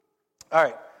All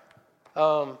right.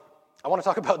 I want to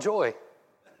talk about joy,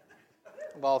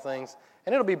 of all things.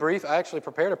 And it'll be brief. I actually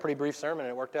prepared a pretty brief sermon,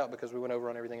 and it worked out because we went over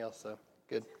on everything else, so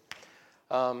good.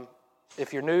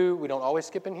 If you're new, we don't always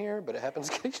skip in here, but it happens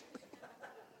occasionally.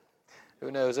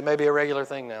 Who knows? It may be a regular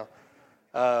thing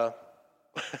now.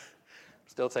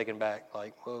 Still taken back,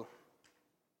 like, whoa.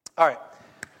 All right.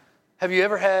 Have you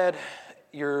ever had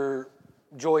your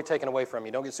joy taken away from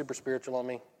you? Don't get super spiritual on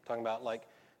me. I'm talking about, like,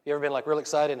 you ever been, like, real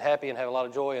excited and happy and have a lot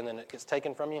of joy, and then it gets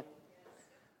taken from you?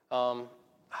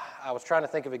 I was trying to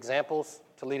think of examples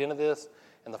to lead into this,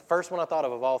 and the first one I thought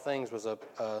of all things, was a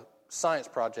science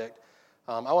project.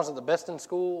 I wasn't the best in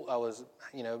school. I was,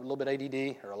 a little bit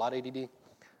ADD, or a lot ADD.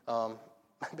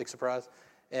 Big surprise.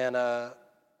 And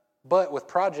but with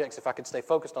projects, if I could stay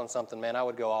focused on something, man, I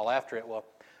would go all after it. Well,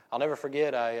 I'll never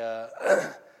forget, I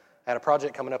had a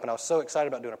project coming up, and I was so excited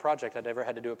about doing a project. I'd never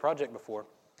had to do a project before.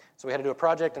 So we had to do a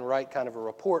project and write kind of a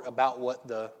report about what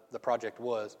the project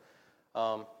was.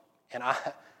 And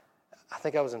I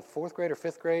think I was in 4th grade or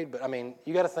 5th grade, but,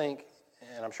 you got to think,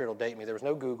 and I'm sure it'll date me, there was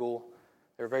no Google.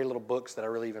 There were very little books that I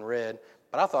really even read,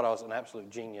 but I thought I was an absolute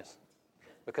genius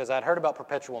because I'd heard about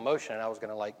perpetual motion, and I was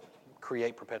going to,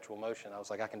 create perpetual motion. I was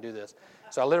like, I can do this.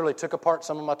 So I literally took apart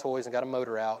some of my toys and got a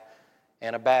motor out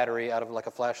and a battery out of,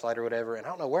 a flashlight or whatever, and I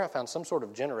don't know where I found some sort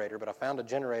of generator, but I found a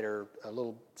generator, a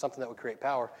little something that would create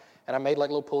power, and I made,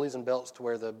 little pulleys and belts to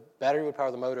where the battery would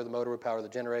power the motor would power the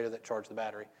generator that charged the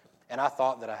battery. And I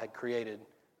thought that I had created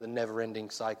the never-ending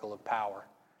cycle of power.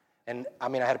 And, I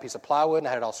had a piece of plywood, and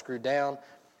I had it all screwed down.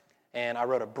 And I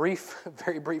wrote a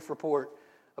very brief report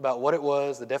about what it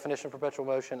was, the definition of perpetual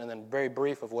motion, and then very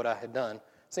brief of what I had done. It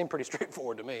seemed pretty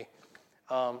straightforward to me.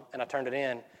 And I turned it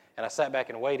in, and I sat back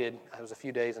and waited. It was a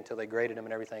few days until they graded them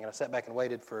and everything. And I sat back and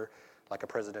waited for, a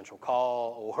presidential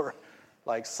call or,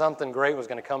 something great was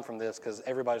going to come from this because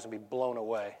everybody's going to be blown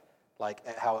away.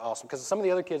 At how awesome. Because some of the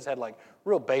other kids had,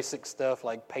 real basic stuff,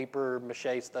 like paper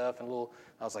mache stuff, and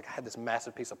I was like, I had this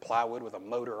massive piece of plywood with a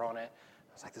motor on it.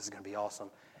 I was like, this is going to be awesome.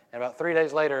 And about 3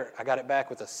 days later, I got it back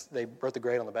they wrote the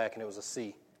grade on the back, and it was a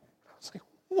C. I was like,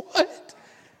 what?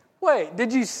 Wait,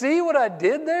 did you see what I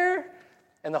did there?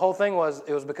 And the whole thing was,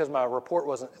 it was because my report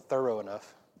wasn't thorough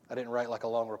enough. I didn't write, a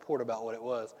long report about what it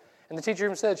was. And the teacher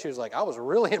even said, she was like, I was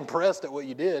really impressed at what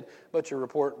you did, but your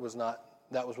report was not.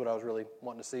 That was what I was really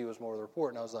wanting to see, was more of the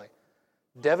report. And I was like,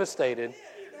 devastated.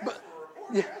 But,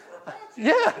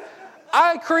 yeah.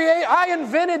 I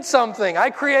invented something. I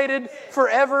created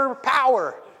forever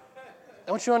power.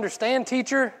 Don't you understand,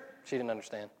 teacher? She didn't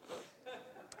understand.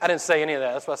 I didn't say any of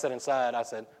that. That's what I said inside. I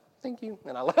said, thank you.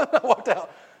 And I left. I walked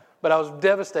out. But I was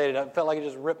devastated. I felt like it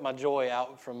just ripped my joy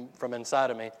out from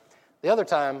inside of me. The other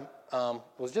time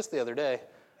was just the other day.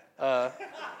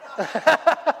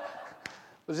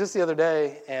 It was just the other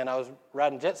day, and I was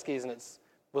riding jet skis, and it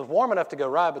was warm enough to go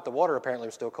ride, but the water apparently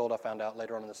was still cold. I found out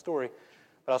later on in the story.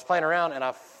 But I was playing around, and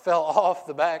I fell off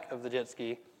the back of the jet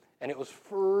ski, and it was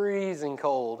freezing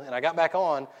cold. And I got back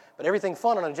on, but everything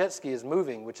fun on a jet ski is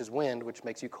moving, which is wind, which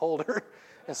makes you colder.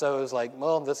 And so it was like,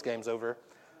 well, this game's over.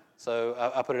 So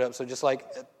I put it up. So just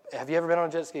have you ever been on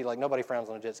a jet ski? Nobody frowns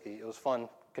on a jet ski. It was fun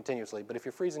continuously. But if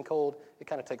you're freezing cold, it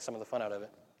kind of takes some of the fun out of it.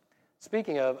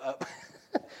 Speaking of...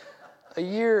 a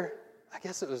year, I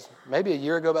guess it was maybe a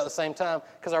year ago about the same time,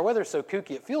 because our weather's so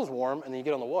kooky, it feels warm, and then you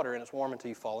get on the water, and it's warm until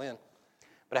you fall in.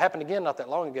 But it happened again not that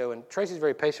long ago, and Tracy's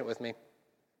very patient with me.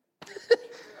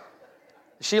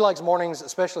 She likes mornings,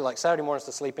 especially Saturday mornings,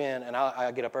 to sleep in, and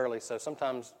I get up early, so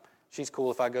sometimes she's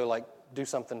cool if I go do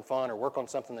something fun or work on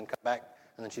something, then come back,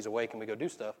 and then she's awake, and we go do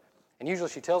stuff. And usually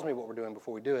she tells me what we're doing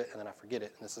before we do it, and then I forget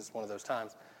it, and this is one of those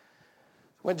times.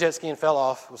 Went jet skiing, fell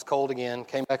off, it was cold again,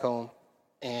 came back home,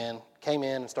 and came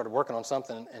in and started working on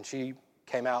something, and she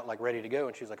came out ready to go,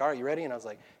 and she was like, all right, you ready? And I was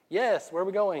like, yes, where are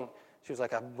we going? She was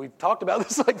like, we've talked about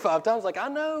this 5 times. I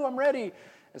know, I'm ready.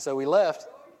 And so we left.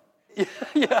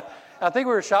 Yeah, I think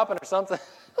we were shopping or something.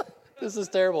 This is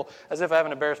terrible, as if I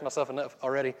haven't embarrassed myself enough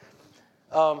already.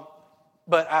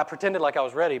 But I pretended like I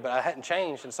was ready, but I hadn't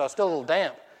changed, and so I was still a little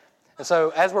damp. And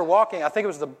so as we're walking, I think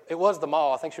it was the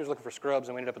mall. I think she was looking for scrubs,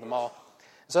 and we ended up at the mall.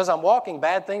 So as I'm walking,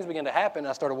 bad things began to happen.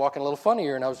 I started walking a little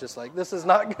funnier, and I was just like, this is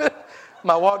not good.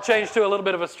 My walk changed to a little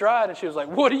bit of a stride, and she was like,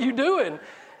 what are you doing?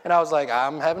 And I was like,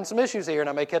 I'm having some issues here, and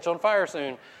I may catch on fire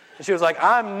soon. And she was like,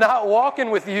 I'm not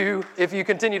walking with you if you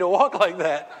continue to walk like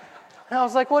that. And I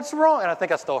was like, what's wrong? And I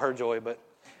think I stole her joy, but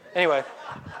anyway.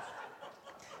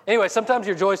 Anyway, sometimes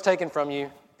your joy is taken from you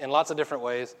in lots of different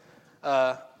ways.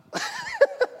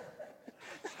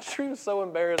 She was so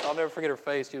embarrassed. I'll never forget her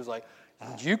face. She was like,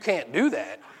 you can't do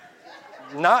that.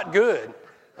 Not good.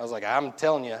 I was like, I'm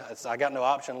telling you, I got no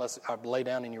option unless I lay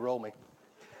down and you roll me.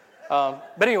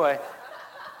 But anyway,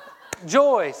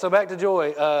 joy. So back to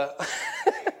joy.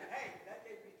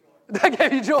 That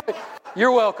gave you joy.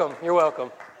 You're welcome. You're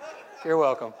welcome. You're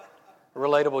welcome.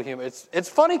 Relatable humor. It's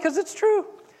funny because it's true.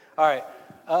 All right.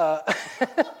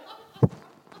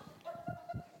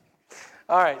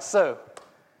 All right. So,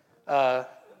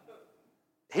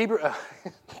 Hebrew.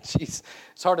 Jeez,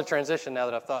 it's hard to transition now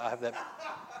that I've thought I have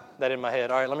that in my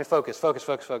head. All right. Let me focus.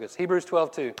 Hebrews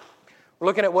 12:2. We're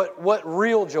looking at what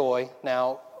real joy.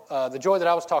 Now, the joy that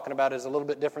I was talking about is a little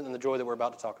bit different than the joy that we're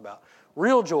about to talk about.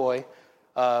 Real joy.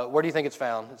 Where do you think it's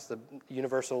found? It's the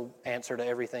universal answer to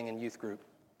everything in youth group.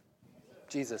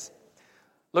 Jesus.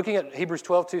 Looking at Hebrews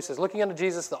 12:2 says, looking unto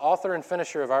Jesus, the author and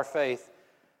finisher of our faith,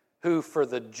 who for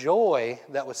the joy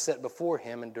that was set before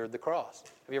him endured the cross.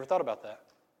 Have you ever thought about that?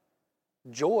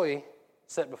 Joy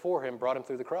set before him brought him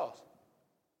through the cross.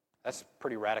 That's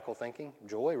pretty radical thinking.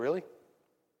 Joy, really?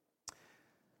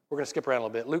 We're going to skip around a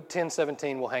little bit. Luke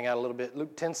 10:17, we'll hang out a little bit.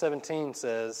 Luke 10:17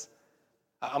 says,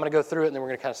 I'm going to go through it, and then we're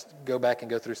going to kind of go back and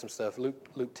go through some stuff.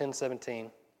 Luke 10:17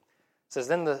 says,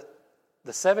 then the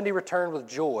 70 returned with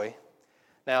joy.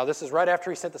 Now, this is right after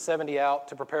he sent the 70 out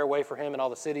to prepare a way for him in all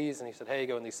the cities, and he said, hey,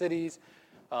 go in these cities.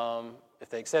 If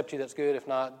they accept you, that's good. If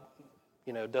not,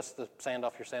 dust the sand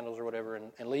off your sandals or whatever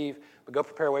and leave, but go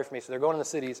prepare a way for me. So they're going in the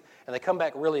cities, and they come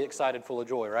back really excited, full of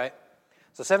joy, right?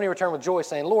 So 70 returned with joy,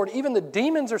 saying, Lord, even the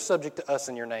demons are subject to us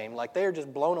in your name. Like they are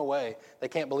just blown away. They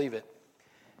can't believe it.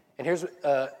 And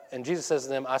Jesus says to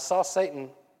them, I saw Satan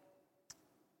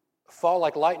fall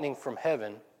like lightning from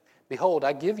heaven. Behold,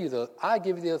 I give you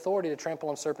the authority to trample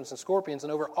on serpents and scorpions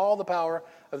and over all the power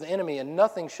of the enemy, and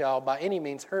nothing shall by any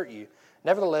means hurt you.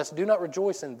 Nevertheless, do not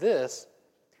rejoice in this,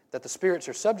 that the spirits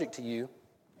are subject to you,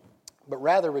 but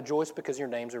rather rejoice because your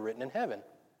names are written in heaven.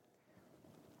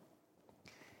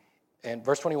 And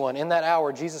verse 21, in that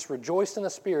hour Jesus rejoiced in the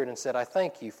Spirit and said, I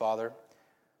thank you, Father,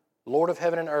 Lord of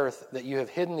heaven and earth, that you have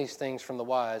hidden these things from the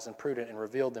wise and prudent and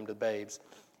revealed them to babes.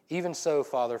 Even so,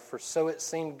 Father, for so it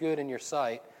seemed good in your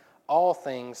sight, all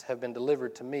things have been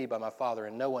delivered to me by my Father,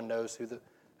 and no one knows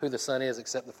who the Son is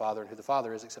except the Father, and who the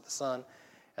Father is except the Son,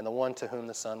 and the one to whom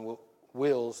the Son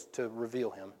wills to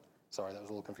reveal him. Sorry, that was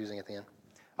a little confusing at the end.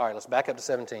 All right, let's back up to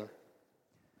 17.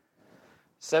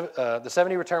 The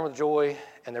 70 return with joy,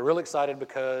 and they're real excited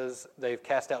because they've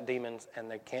cast out demons, and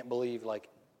they can't believe,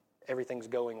 everything's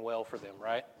going well for them,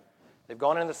 right? They've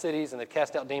gone into the cities, and they've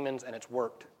cast out demons, and it's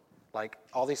worked.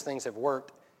 All these things have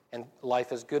worked, and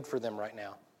life is good for them right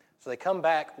now. So they come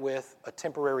back with a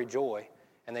temporary joy,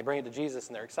 and they bring it to Jesus,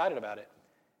 and they're excited about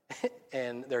it.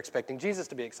 And they're expecting Jesus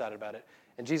to be excited about it.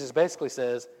 And Jesus basically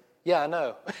says, yeah, I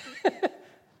know.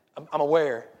 I'm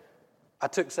aware. I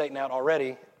took Satan out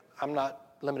already. I'm not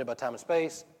limited by time and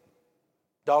space.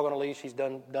 Dog on a leash, he's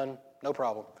done, no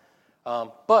problem.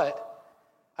 But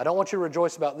I don't want you to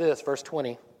rejoice about this, verse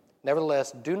 20.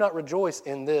 Nevertheless, do not rejoice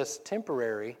in this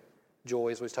temporary joy,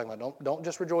 is what he's talking about. Don't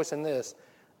just rejoice in this,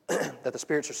 that the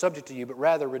spirits are subject to you, but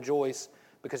rather rejoice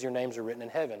because your names are written in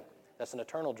heaven. That's an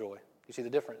eternal joy. You see the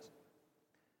difference?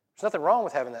 There's nothing wrong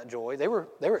with having that joy. They were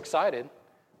excited,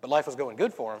 but life was going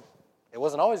good for them. It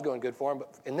wasn't always going good for them,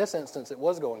 but in this instance, it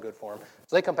was going good for them.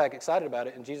 So they come back excited about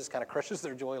it, and Jesus kind of crushes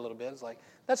their joy a little bit. It's like,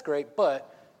 that's great,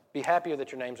 but be happier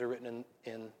that your names are written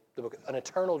in the book. An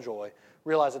eternal joy.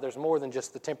 Realize that there's more than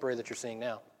just the temporary that you're seeing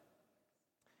now.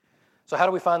 So how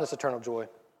do we find this eternal joy?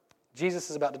 Jesus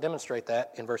is about to demonstrate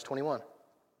that in verse 21.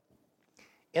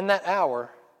 In that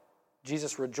hour,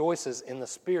 Jesus rejoices in the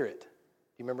Spirit.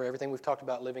 Do you remember everything we've talked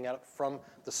about living out from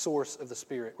the source of the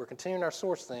Spirit? We're continuing our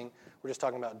source thing. We're just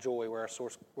talking about joy, where our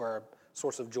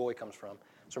source of joy comes from.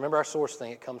 So remember our source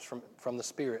thing. It comes from the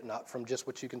Spirit, not from just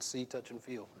what you can see, touch, and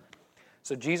feel.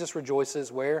 So Jesus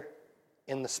rejoices where?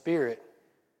 In the Spirit.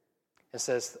 And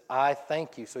says, I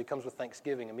thank you. So he comes with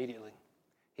thanksgiving immediately.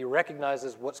 He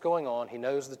recognizes what's going on. He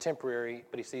knows the temporary,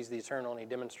 but he sees the eternal, and he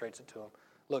demonstrates it to them.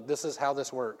 Look, this is how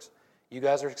this works. You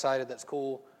guys are excited. That's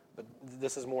cool. But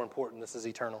this is more important. This is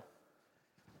eternal.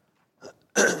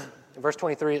 In verse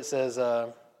 23, it says,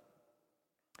 and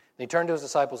he turned to his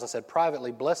disciples and said,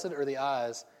 privately, blessed are the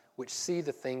eyes which see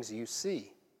the things you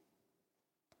see.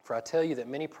 For I tell you that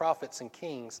many prophets and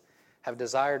kings have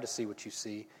desired to see what you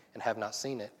see and have not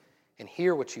seen it, and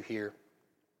hear what you hear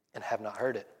and have not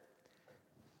heard it.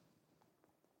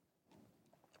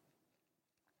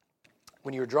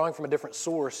 When you're drawing from a different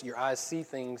source, your eyes see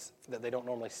things that they don't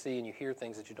normally see, and you hear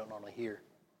things that you don't normally hear.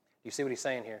 You see what he's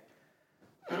saying here?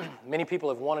 Many people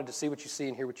have wanted to see what you see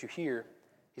and hear what you hear.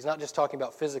 He's not just talking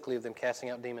about physically of them casting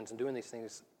out demons and doing these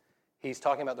things. He's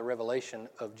talking about the revelation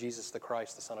of Jesus the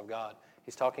Christ, the Son of God.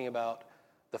 He's talking about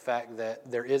the fact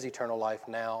that there is eternal life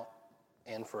now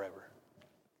and forever.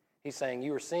 He's saying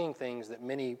you are seeing things that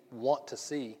many want to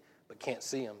see but can't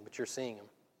see them, but you're seeing them.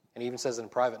 And he even says in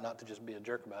private not to just be a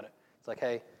jerk about it. It's like,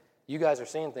 hey, you guys are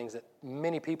seeing things that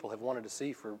many people have wanted to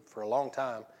see for a long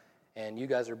time, and you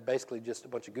guys are basically just a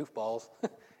bunch of goofballs,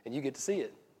 and you get to see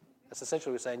it. That's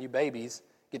essentially what we're saying. You babies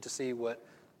get to see what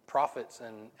prophets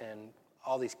and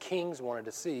all these kings wanted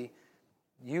to see.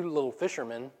 You little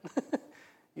fishermen,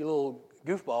 you little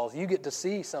goofballs, you get to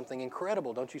see something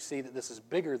incredible. Don't you see that this is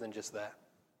bigger than just that?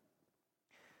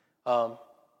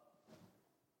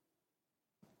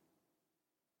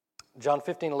 John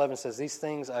 15:11 says, "These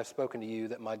things I've spoken to you,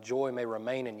 that my joy may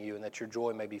remain in you, and that your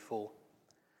joy may be full."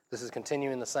 This is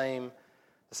continuing the same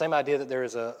idea that there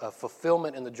is a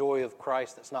fulfillment in the joy of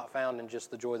Christ that's not found in just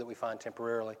the joy that we find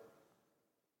temporarily.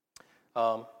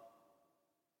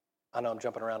 I know I'm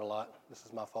jumping around a lot. This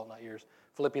is my fault, not yours.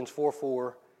 Philippians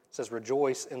 4:4 says,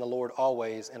 "Rejoice in the Lord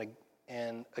always,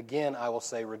 and again I will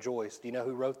say rejoice." Do you know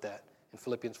who wrote that in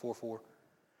Philippians 4:4?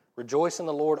 "Rejoice in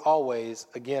the Lord always,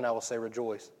 again I will say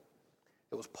rejoice."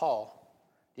 It was Paul.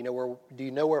 Do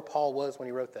you know where Paul was when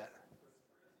he wrote that?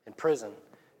 In prison.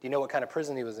 Do you know what kind of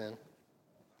prison he was in?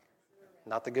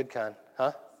 Not the good kind.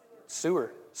 Huh?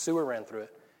 Sewer. Sewer ran through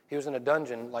it. He was in a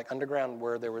dungeon, like underground,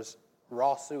 where there was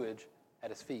raw sewage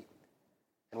at his feet.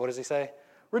 And what does he say?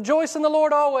 "Rejoice in the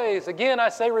Lord always. Again, I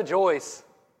say rejoice."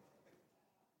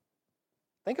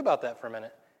 Think about that for a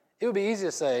minute. It would be easy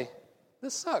to say,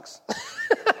 "This sucks."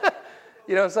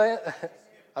 You know what I'm saying?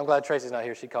 I'm glad Tracy's not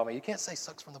here. She'd call me, "You can't say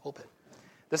sucks from the pulpit.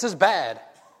 This is bad.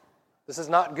 This is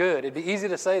not good." It'd be easy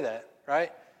to say that,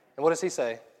 right? And what does he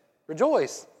say?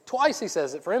 Rejoice. Twice he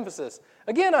says it for emphasis.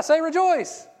 "Again, I say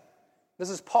rejoice." This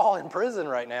is Paul in prison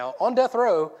right now, on death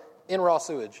row, in raw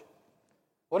sewage.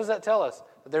 What does that tell us?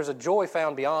 That there's a joy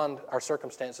found beyond our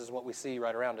circumstances, what we see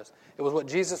right around us. It was what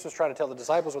Jesus was trying to tell the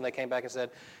disciples when they came back and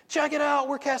said, "Check it out,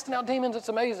 we're casting out demons, it's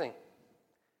amazing."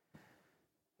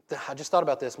 I just thought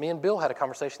about this. Me and Bill had a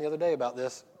conversation the other day about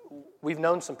this. We've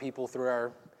known some people through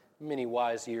our many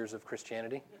wise years of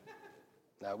Christianity.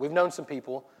 Now, we've known some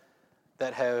people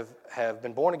that have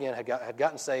been born again, had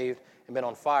gotten saved, and been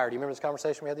on fire. Do you remember this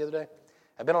conversation we had the other day?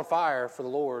 Have been on fire for the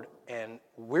Lord, and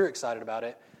we're excited about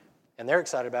it, and they're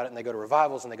excited about it, and they go to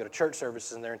revivals, and they go to church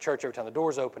services, and they're in church every time the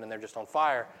doors open, and they're just on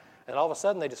fire. And all of a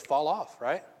sudden, they just fall off,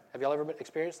 right? Have y'all ever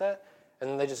experienced that? And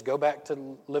then they just go back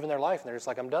to living their life, and they're just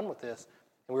like, "I'm done with this."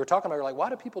 And we were talking about it, we were like, why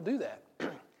do people do that?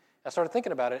 I started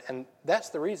thinking about it, and that's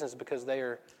the reason, is because they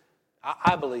are,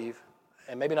 I believe,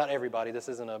 and maybe not everybody, this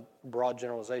isn't a broad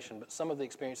generalization, but some of the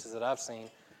experiences that I've seen,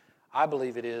 I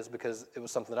believe it is because it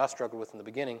was something that I struggled with in the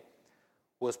beginning,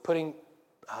 was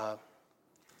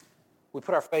we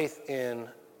put our faith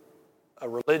in a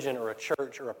religion or a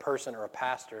church or a person or a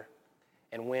pastor,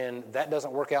 and when that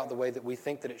doesn't work out the way that we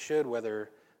think that it should, whether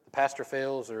the pastor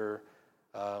fails or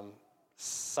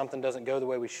something doesn't go the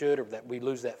way we should, or that we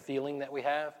lose that feeling that we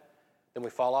have, then we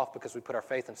fall off because we put our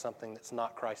faith in something that's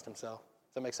not Christ himself.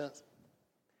 Does that make sense?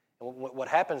 And what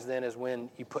happens then is when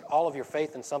you put all of your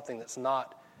faith in something that's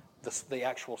not the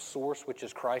actual source, which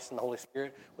is Christ and the Holy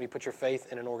Spirit, when you put your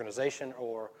faith in an organization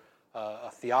or a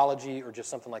theology or just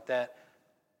something like that,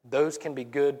 those can be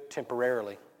good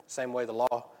temporarily. Same way the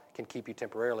law can keep you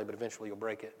temporarily, but eventually you'll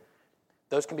break it.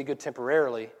 Those can be good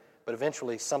temporarily, but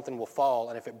eventually something will fall,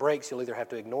 and if it breaks, you'll either have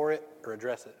to ignore it or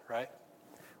address it, right?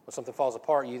 When something falls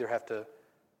apart, you either have to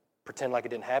pretend like it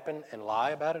didn't happen and lie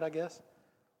about it, I guess,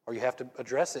 or you have to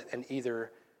address it, and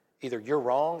either you're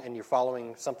wrong and you're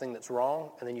following something that's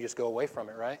wrong, and then you just go away from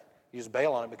it, right? You just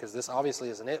bail on it because this obviously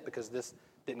isn't it, because this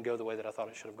didn't go the way that I thought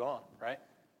it should have gone, right?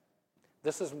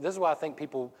 This is why I think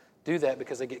people do that,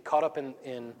 because they get caught up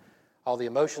in all the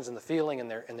emotions and the feeling, and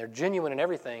they're genuine and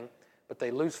everything, but they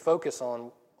lose focus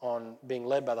on being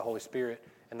led by the Holy Spirit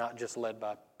and not just led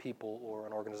by people or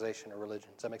an organization or religion.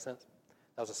 Does that make sense?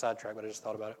 That was a sidetrack, but I just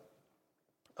thought about it.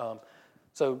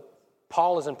 So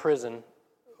Paul is in prison,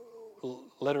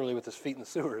 literally with his feet in the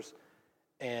sewers,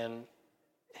 and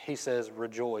he says,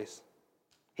 rejoice.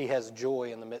 He has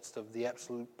joy in the midst of the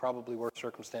absolute, probably worst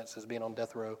circumstances, being on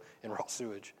death row in raw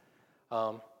sewage.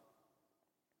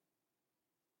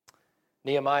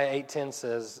 Nehemiah 8:10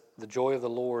 says, the joy of the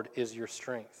Lord is your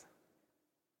strength.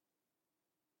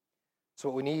 So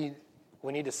what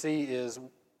we need to see is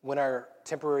when our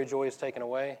temporary joy is taken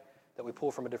away, that we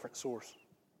pull from a different source.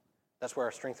 That's where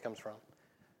our strength comes from.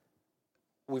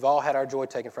 We've all had our joy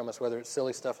taken from us, whether it's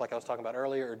silly stuff like I was talking about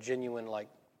earlier, or genuine, like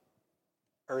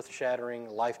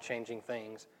earth-shattering, life-changing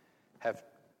things have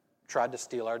tried to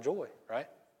steal our joy, right?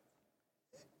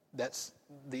 That's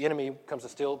the enemy comes to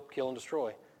steal, kill, and destroy.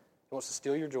 He wants to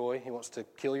steal your joy. He wants to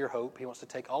kill your hope. He wants to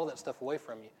take all of that stuff away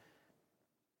from you.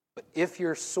 But if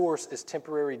your source is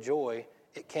temporary joy,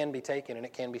 it can be taken and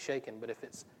it can be shaken. But if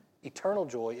it's eternal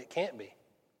joy, it can't be.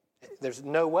 There's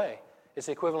no way. It's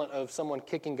the equivalent of someone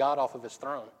kicking God off of his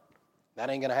throne. That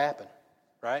ain't going to happen,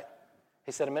 right?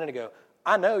 He said a minute ago,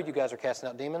 I know you guys are casting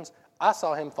out demons. I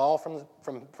saw him fall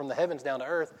from the heavens down to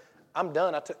earth. I'm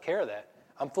done. I took care of that.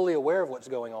 I'm fully aware of what's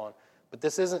going on. But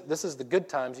this is the good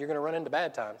times. You're going to run into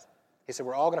bad times. He said,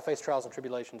 we're all going to face trials and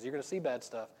tribulations. You're going to see bad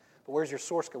stuff. But where's your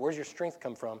source go? Where's your strength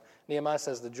come from? Nehemiah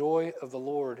says, the joy of the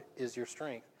Lord is your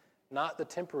strength, not the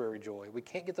temporary joy. We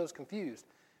can't get those confused.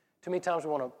 Too many times we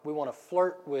want to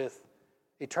flirt with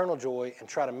eternal joy and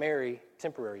try to marry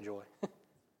temporary joy.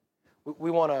 we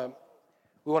want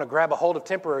to grab a hold of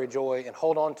temporary joy and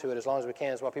hold on to it as long as we can.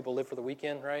 That's why people live for the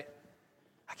weekend, right?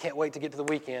 I can't wait to get to the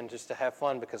weekend just to have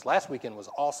fun because last weekend was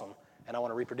awesome, and I want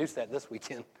to reproduce that this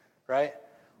weekend, right?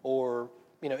 Or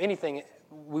anything.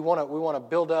 We want to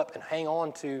build up and hang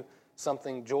on to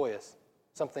something joyous,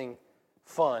 something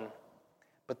fun.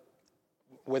 But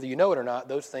whether you know it or not,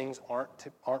 those things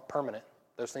aren't permanent.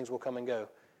 Those things will come and go.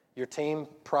 Your team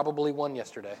probably won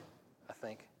yesterday, I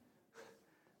think.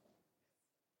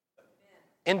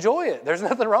 Enjoy it. There's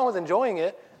nothing wrong with enjoying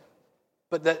it,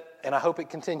 and I hope it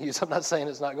continues. I'm not saying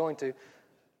it's not going to.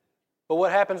 But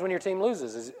what happens when your team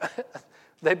loses is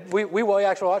we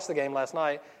actually watched the game last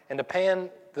night, and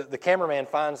the cameraman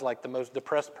finds like the most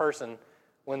depressed person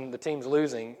when the team's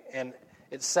losing, and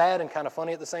it's sad and kind of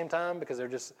funny at the same time because they're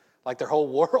just like their whole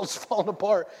world's falling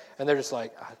apart, and they're just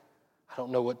like, I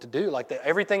don't know what to do. Like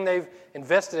everything they've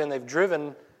invested in, they've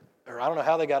driven, or I don't know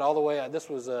how they got all the way. This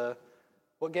was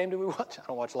what game did we watch? I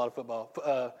don't watch a lot of football.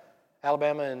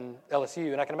 Alabama and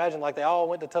LSU, and I can imagine like they all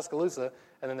went to Tuscaloosa,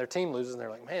 and then their team loses, and they're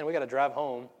like, man, we got to drive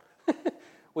home.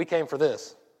 We came for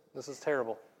this. This is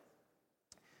terrible.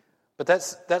 But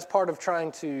that's part of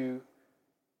trying to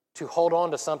hold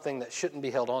on to something that shouldn't be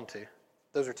held on to.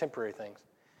 Those are temporary things.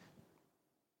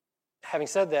 Having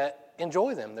said that,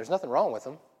 enjoy them. There's nothing wrong with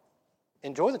them.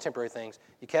 Enjoy the temporary things.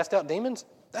 You cast out demons,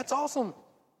 that's awesome.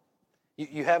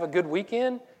 You have a good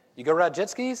weekend, you go ride jet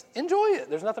skis, enjoy it.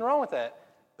 There's nothing wrong with that.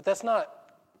 But that's not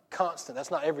constant. That's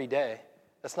not every day.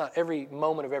 That's not every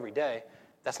moment of every day.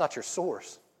 That's not your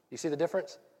source. You see the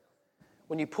difference?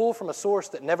 When you pull from a source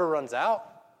that never runs out,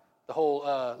 the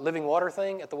whole living water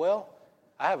thing at the well,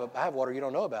 I have water you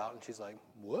don't know about. And she's like,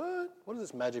 what? What is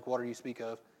this magic water you speak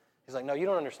of? He's like, no, you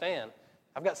don't understand.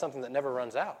 I've got something that never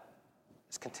runs out.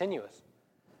 It's continuous.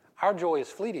 Our joy is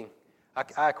fleeting.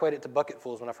 I equate it to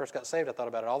bucketfuls. When I first got saved, I thought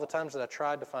about it. All the times that I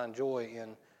tried to find joy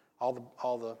in all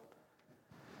the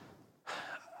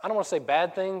I don't want to say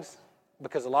bad things,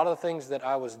 because a lot of the things that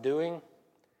I was doing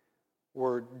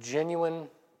were genuine,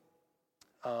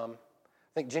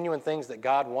 genuine things that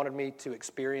God wanted me to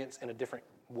experience in a different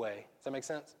way. Does that make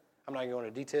sense? I'm not going to go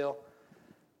into detail,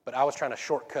 but I was trying to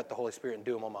shortcut the Holy Spirit and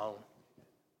do them on my own,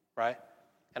 right?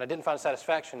 And I didn't find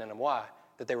satisfaction in them. Why?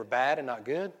 That they were bad and not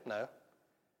good? No.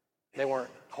 They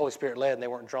weren't Holy Spirit led, and they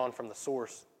weren't drawn from the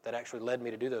source that actually led me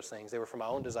to do those things. They were from my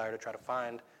own desire to try to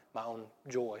find my own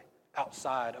joy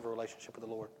outside of a relationship with the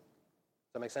Lord.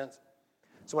 Does that make sense?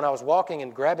 So when I was walking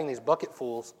and grabbing these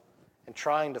bucketfuls and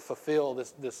trying to fulfill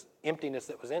this emptiness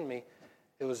that was in me,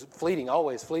 it was fleeting,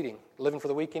 always fleeting. Living for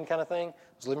the weekend kind of thing. I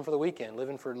was living for the weekend,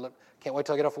 can't wait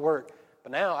till I get off of work.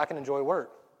 But now I can enjoy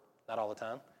work. Not all the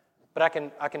time. But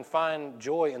I can find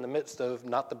joy in the midst of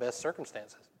not the best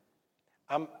circumstances.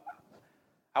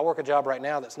 I work a job right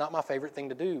now that's not my favorite thing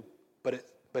to do, but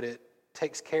it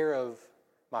takes care of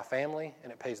my family,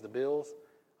 and it pays the bills,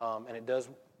 and it does,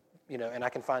 and I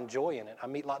can find joy in it. I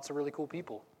meet lots of really cool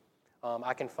people.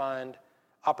 I can find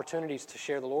opportunities to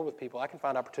share the Lord with people. I can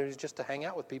find opportunities just to hang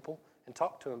out with people and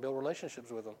talk to them, build relationships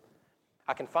with them.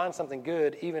 I can find something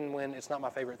good even when it's not my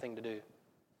favorite thing to do.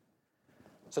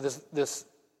 So this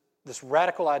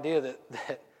radical idea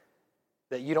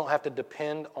that you don't have to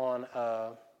depend on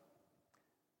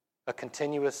a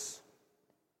continuous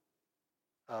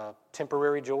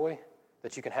temporary joy,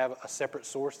 that you can have a separate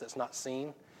source that's not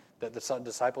seen, that the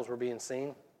disciples were being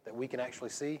seen, that we can actually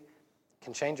see,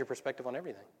 can change your perspective on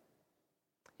everything.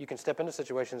 You can step into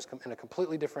situations in a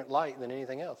completely different light than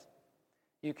anything else.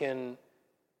 You can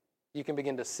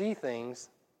begin to see things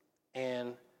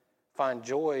and find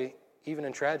joy even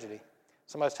in tragedy.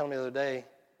 Somebody was telling me the other day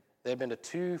they had been to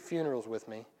 2 funerals with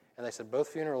me, and they said both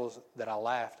funerals that I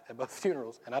laughed at both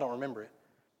funerals, and I don't remember it.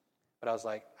 But I was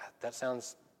like, that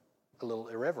sounds a little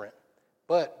irreverent.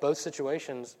 But both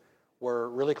situations were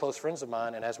really close friends of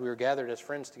mine, and as we were gathered as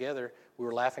friends together, we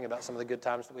were laughing about some of the good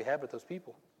times that we had with those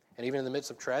people. And even in the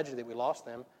midst of tragedy that we lost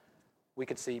them, we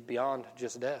could see beyond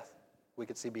just death. We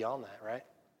could see beyond that, right?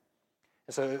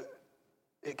 And so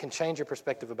it can change your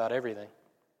perspective about everything.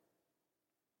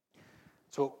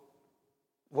 So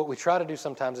what we try to do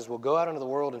sometimes is we'll go out into the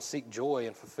world and seek joy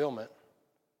and fulfillment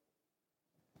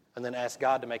and then ask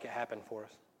God to make it happen for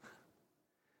us.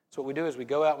 So what we do is we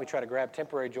go out and we try to grab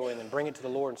temporary joy and then bring it to the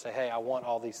Lord and say, hey, I want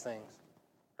all these things,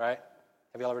 right?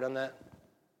 Have y'all ever done that?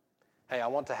 Hey, I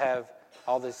want to have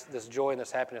all this joy and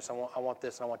this happiness. I want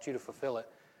this and I want you to fulfill it.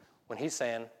 When he's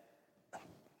saying,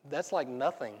 that's like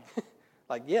nothing.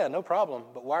 Like, yeah, no problem,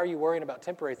 but why are you worrying about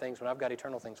temporary things when I've got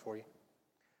eternal things for you?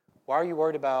 Why are you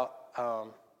worried about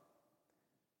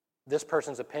this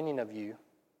person's opinion of you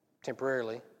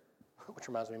temporarily, which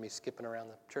reminds me of me skipping around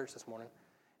the church this morning,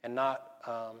 and not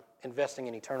investing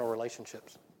in eternal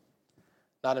relationships,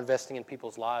 not investing in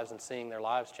people's lives and seeing their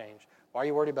lives change? Why are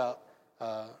you worried about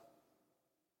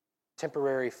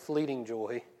temporary fleeting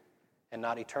joy and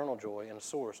not eternal joy in a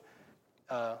source?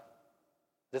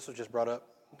 This was just brought up.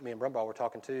 Me and Brumbaugh were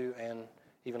talking too, and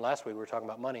even last week we were talking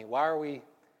about money.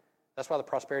 That's why the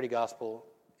prosperity gospel,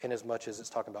 in as much as it's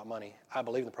talking about money, I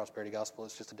believe in the prosperity gospel,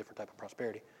 it's just a different type of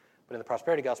prosperity. But in the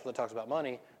prosperity gospel that talks about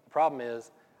money, the problem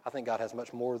is I think God has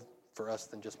much more for us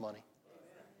than just money.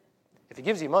 If he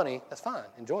gives you money, that's fine.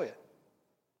 Enjoy it.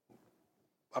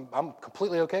 I'm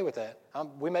completely okay with that.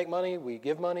 We make money, we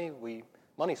give money,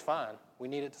 money's fine. We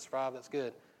need it to survive, that's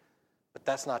good. But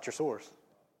that's not your source.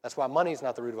 That's why money is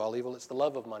not the root of all evil. It's the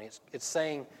love of money. It's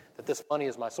saying that this money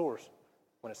is my source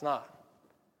when it's not.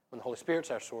 When the Holy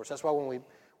Spirit's our source. That's why when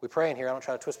we pray in here, I don't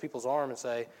try to twist people's arm and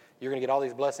say, you're going to get all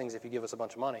these blessings if you give us a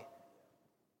bunch of money.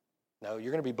 No,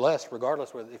 you're going to be blessed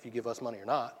regardless whether if you give us money or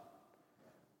not.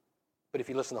 But if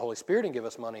you listen to the Holy Spirit and give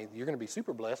us money, you're going to be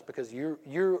super blessed because you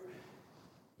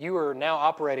are now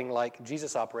operating like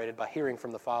Jesus operated by hearing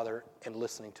from the Father and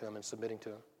listening to him and submitting to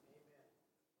him.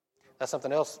 That's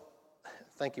something else.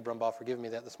 Thank you, Brumbaugh, for giving me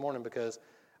that this morning because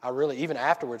I really, even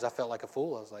afterwards, I felt like a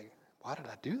fool. I was like, why did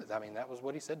I do that? I mean, that was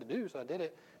what he said to do, so I did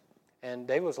it. And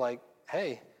David was like,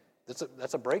 hey,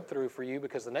 that's a breakthrough for you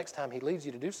because the next time he leads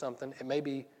you to do something, it may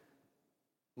be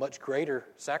much greater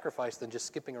sacrifice than just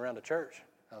skipping around a church.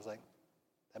 I was like,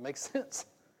 that makes sense.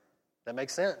 That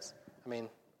makes sense. I mean,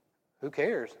 who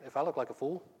cares if I look like a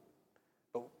fool?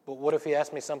 But what if he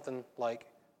asked me something like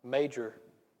major,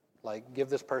 like give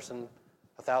this person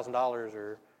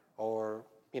 $1,000 or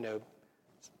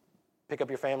pick up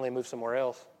your family and move somewhere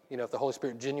else? If the Holy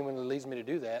Spirit genuinely leads me to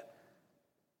do that,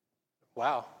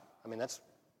 wow. I mean, that's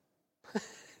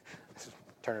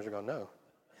Turners are going, no.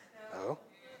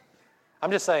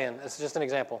 I'm just saying, it's just an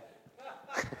example.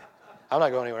 I'm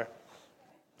not going anywhere.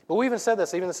 But we even said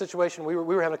this, even the situation, we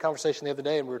were having a conversation the other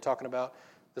day, and we were talking about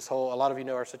this whole, a lot of you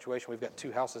know our situation. We've got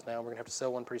 2 houses now. We're going to have to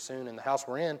sell one pretty soon, and the house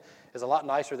we're in is a lot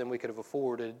nicer than we could have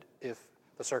afforded if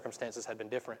the circumstances had been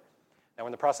different. Now, we're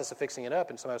in the process of fixing it up,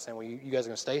 and somebody was saying, well, you guys are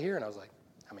going to stay here? And I was like,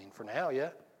 I mean, for now, yeah.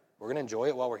 We're going to enjoy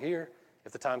it while we're here.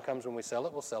 If the time comes when we sell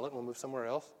it, we'll sell it, and we'll move somewhere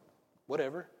else,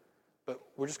 whatever. But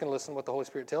we're just going to listen to what the Holy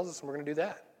Spirit tells us, and we're going to do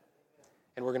that.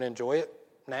 And we're going to enjoy it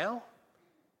now,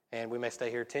 and we may stay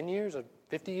here 10 years or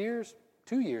 50 years,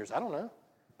 2 years, I don't know.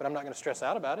 But I'm not going to stress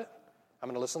out about it. I'm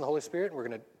going to listen to the Holy Spirit, and we're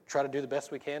going to try to do the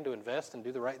best we can to invest and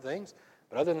do the right things.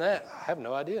 But other than that, I have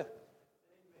no idea.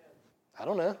 I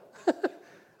don't know.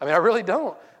 I mean, I really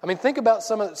don't. I mean, think about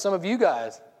some of you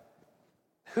guys.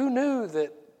 Who knew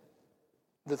that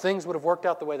the things would have worked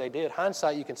out the way they did?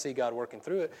 Hindsight, you can see God working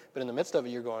through it. But in the midst of it,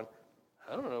 you're going,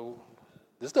 I don't know.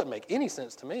 This doesn't make any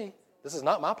sense to me. This is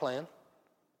not my plan.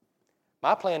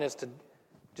 My plan is to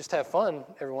just have fun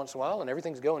every once in a while, and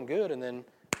everything's going good, and then,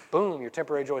 boom, your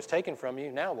temporary joy is taken from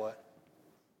you. Now what?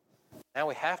 Now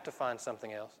we have to find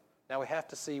something else. Now we have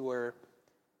to see where,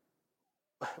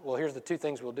 well, here's the 2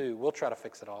 things we'll do. We'll try to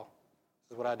fix it all.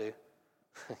 This is what I do.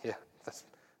 Yeah,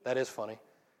 that is funny.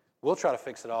 We'll try to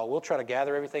fix it all. We'll try to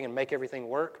gather everything and make everything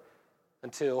work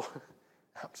until,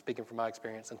 I'm speaking from my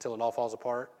experience, until it all falls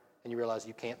apart and you realize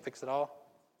you can't fix it all.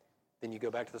 Then you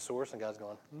go back to the source and God's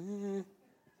going,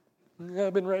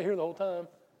 I've been right here the whole time.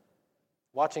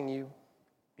 Watching you,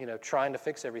 trying to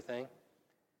fix everything.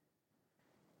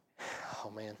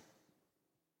 Oh, man.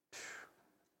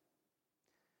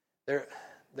 There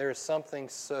is something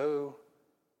so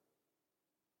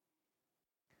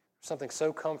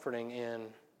comforting in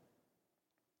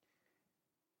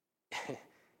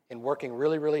working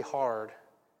really, really hard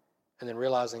and then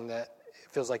realizing that it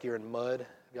feels like you're in mud.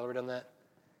 Have you ever done that?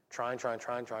 Trying,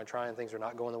 things are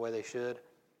not going the way they should.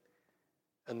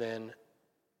 And then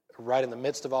right in the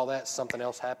midst of all that, something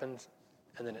else happens,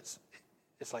 and then it's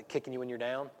like kicking you when you're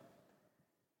down.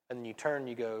 And then you turn,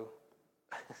 you go,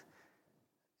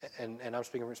 and I'm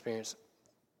speaking from experience,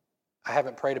 I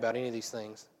haven't prayed about any of these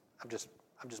things. I've just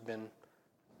been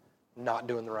not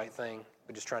doing the right thing,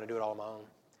 but just trying to do it all on my own.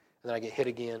 And then I get hit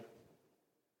again.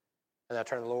 And I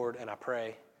turn to the Lord and I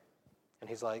pray. And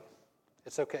he's like,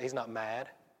 it's okay. He's not mad.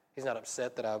 He's not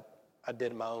upset that I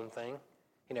did my own thing.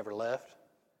 He never left.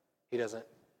 He doesn't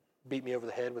beat me over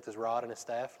the head with his rod and his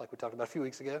staff like we talked about a few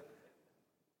weeks ago.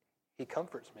 He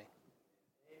comforts me.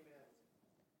 Amen.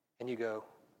 And you go,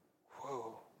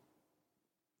 whoa.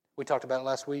 We talked about it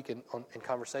last week in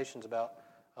conversations about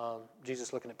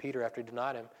Jesus looking at Peter after he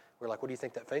denied him. We're like, what do you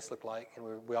think that face looked like? And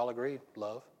we all agreed,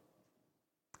 love,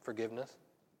 forgiveness,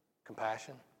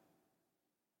 compassion.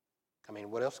 I mean,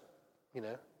 what else,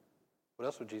 what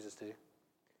else would Jesus do?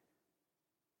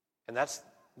 And that's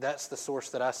the source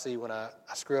that I see when I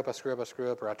screw up,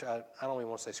 or I don't even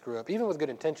want to say screw up. Even with good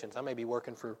intentions, I may be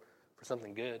working for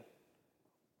something good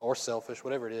or selfish,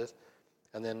 whatever it is,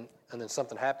 and then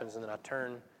something happens, and then I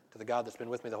turn to the God that's been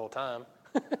with me the whole time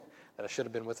that I should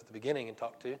have been with at the beginning and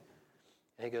talked to, and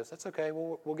he goes, that's okay,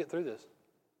 we'll get through this.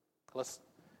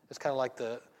 It's kind of like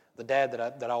the dad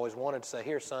that I always wanted to say,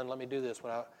 here, son, let me do this.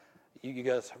 When you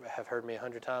guys have heard me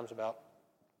 100 times about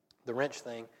the wrench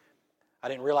thing. I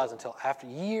didn't realize until after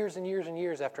years and years and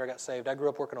years after I got saved. I grew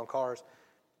up working on cars,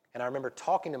 and I remember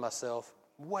talking to myself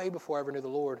way before I ever knew the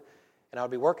Lord, and I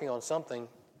would be working on something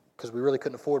because we really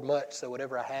couldn't afford much, so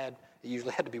whatever I had, it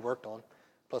usually had to be worked on.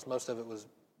 Plus, most of it was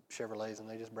Chevrolets, and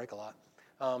they just break a lot.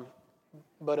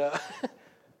 But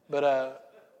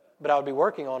I would be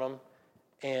working on them,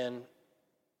 and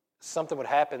something would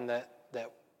happen that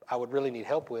I would really need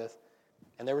help with.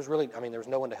 And there was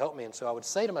no one to help me. And so I would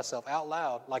say to myself out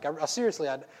loud, like I seriously,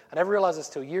 I never realized this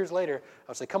till years later. I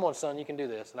would say, come on, son, you can do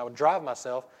this. And I would drive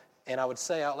myself, and I would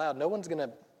say out loud, no one's going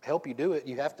to help you do it.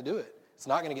 You have to do it. It's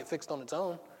not going to get fixed on its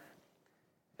own.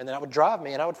 And then I would drive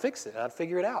me, and I would fix it, and I'd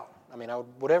figure it out. I mean,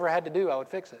 whatever I had to do, I would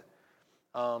fix it.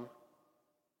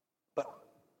 But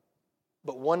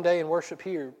one day in worship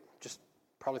here, just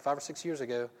probably 5 or 6 years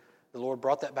ago, the Lord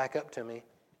brought that back up to me.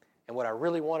 And what I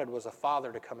really wanted was a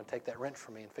father to come and take that wrench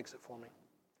from me and fix it for me.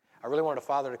 I really wanted a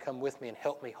father to come with me and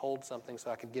help me hold something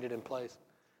so I could get it in place.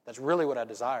 That's really what I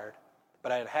desired.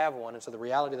 But I didn't have one, and so the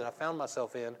reality that I found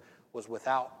myself in was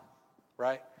without,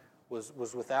 right?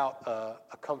 Was without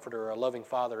a comforter or a loving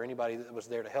father or anybody that was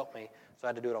there to help me, so I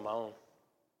had to do it on my own.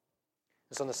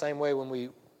 And so in the same way, when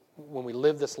we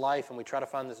live this life and we try to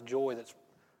find this joy that's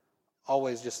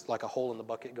always just like a hole in the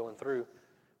bucket going through,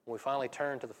 when we finally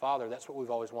turn to the Father, that's what we've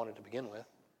always wanted to begin with.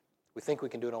 We think we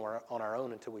can do it on our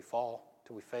own until we fall,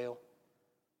 until we fail.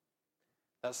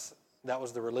 That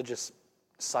was the religious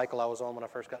cycle I was on when I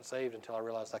first got saved until I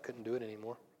realized I couldn't do it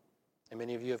anymore. And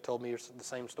many of you have told me the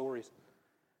same stories,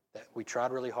 that we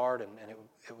tried really hard and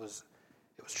it was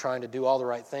trying to do all the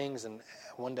right things, and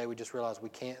one day we just realized we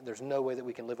can't. There's no way that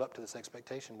we can live up to this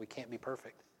expectation. We can't be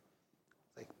perfect.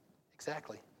 Like,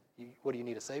 exactly. What do you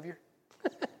need, a Savior?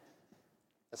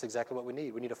 That's exactly what we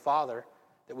need. We need a Father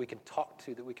that we can talk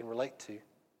to, that we can relate to.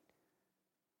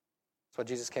 That's why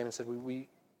Jesus came and said, we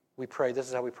pray, this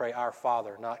is how we pray, our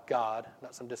Father, not God,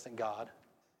 not some distant God.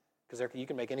 Because you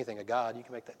can make anything a God. You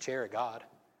can make that chair a God.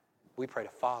 We pray to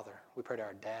Father. We pray to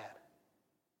our Dad.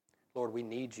 Lord, we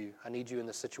need you. I need you in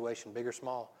this situation, big or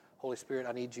small. Holy Spirit,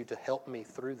 I need you to help me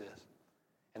through this.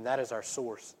 And that is our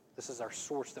source. This is our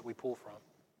source that we pull from.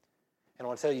 And I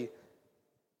want to tell you,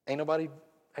 ain't nobody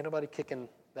kicking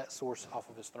that source off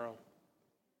of his throne.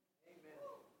 Amen.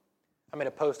 I made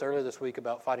a post earlier this week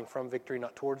about fighting from victory,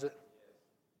 not towards it.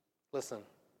 Listen,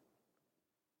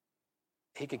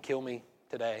 he could kill me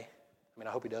today. I mean,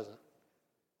 I hope he doesn't.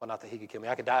 Well, not that he could kill me.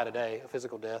 I could die today, a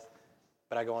physical death,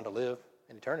 but I go on to live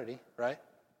in eternity, right?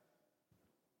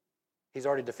 He's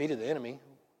already defeated the enemy.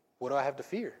 What do I have to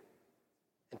fear?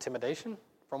 Intimidation?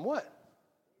 From what?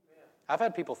 Amen. I've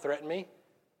had people threaten me.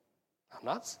 I'm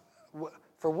not...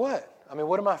 For what? I mean,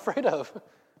 what am I afraid of?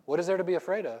 What is there to be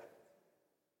afraid of?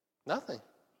 Nothing.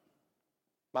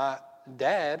 My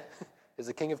dad is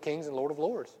the King of Kings and Lord of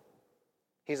Lords.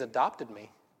 He's adopted me.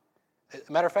 As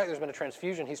a matter of fact, there's been a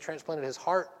transfusion. He's transplanted his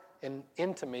heart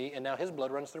into me, and now his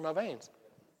blood runs through my veins.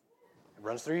 It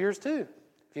runs through yours too.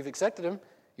 If you've accepted him,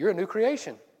 you're a new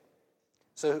creation.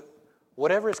 So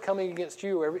whatever is coming against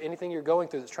you, or anything you're going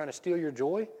through that's trying to steal your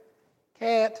joy,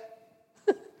 can't.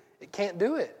 It can't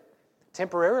do it.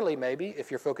 Temporarily, maybe,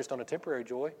 if you're focused on a temporary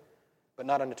joy, but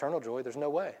not an eternal joy. There's no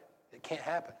way. It can't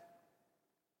happen.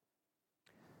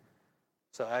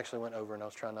 So I actually went over, and I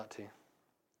was trying not to.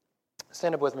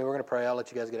 Stand up with me. We're going to pray. I'll let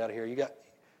you guys get out of here.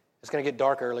 It's going to get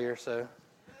dark earlier, so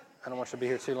I don't want you to be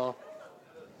here too long.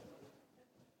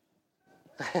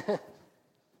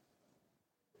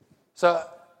 So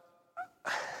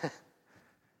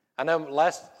I know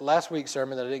last week's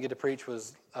sermon that I didn't get to preach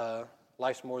was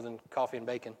life's more than coffee and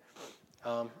bacon.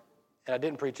 And I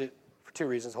didn't preach it for two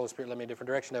reasons. The Holy Spirit led me a different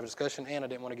direction to have a discussion, and I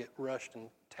didn't want to get rushed and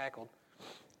tackled.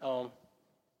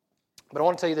 But I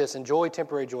want to tell you this: enjoy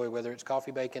temporary joy, whether it's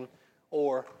coffee, bacon,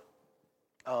 or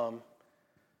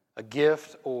a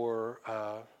gift, or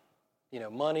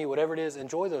money, whatever it is.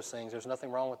 Enjoy those things. There's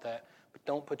nothing wrong with that. But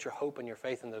don't put your hope and your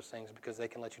faith in those things, because they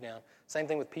can let you down. Same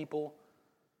thing with people,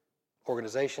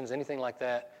 organizations, anything like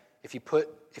that. If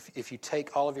you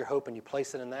take all of your hope and you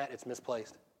place it in that, it's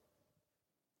misplaced.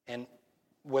 And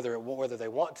whether they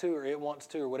want to or it wants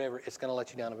to or whatever, it's going to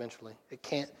let you down eventually.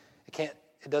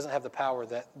 It doesn't have the power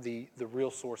that the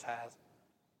real source has.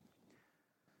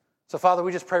 So, Father,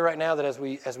 we just pray right now that as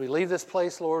we leave this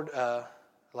place, Lord,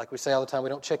 like we say all the time, we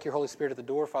don't check your Holy Spirit at the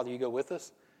door. Father, you go with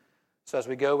us. So as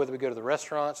we go, whether we go to the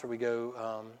restaurants or we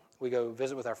go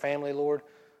visit with our family, Lord,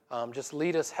 just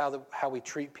lead us how we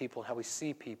treat people and how we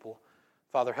see people.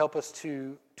 Father, help us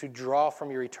to draw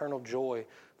from your eternal joy,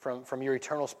 from your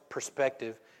eternal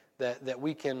perspective, that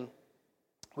we can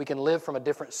live from a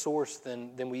different source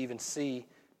than we even see,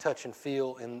 touch, and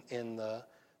feel in the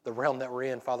realm that we're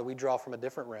in. Father, we draw from a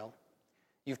different realm.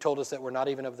 You've told us that we're not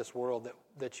even of this world,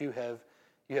 that you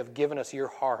have given us your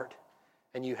heart,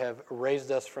 and you have raised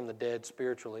us from the dead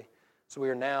spiritually. So we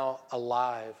are now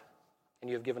alive, and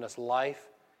you have given us life,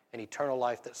 and eternal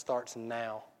life that starts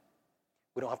now.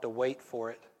 We don't have to wait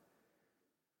for it.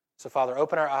 So, Father,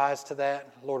 open our eyes to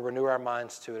that. Lord, renew our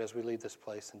minds to it as we leave this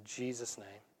place. In Jesus' name,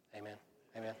 amen.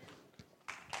 Amen.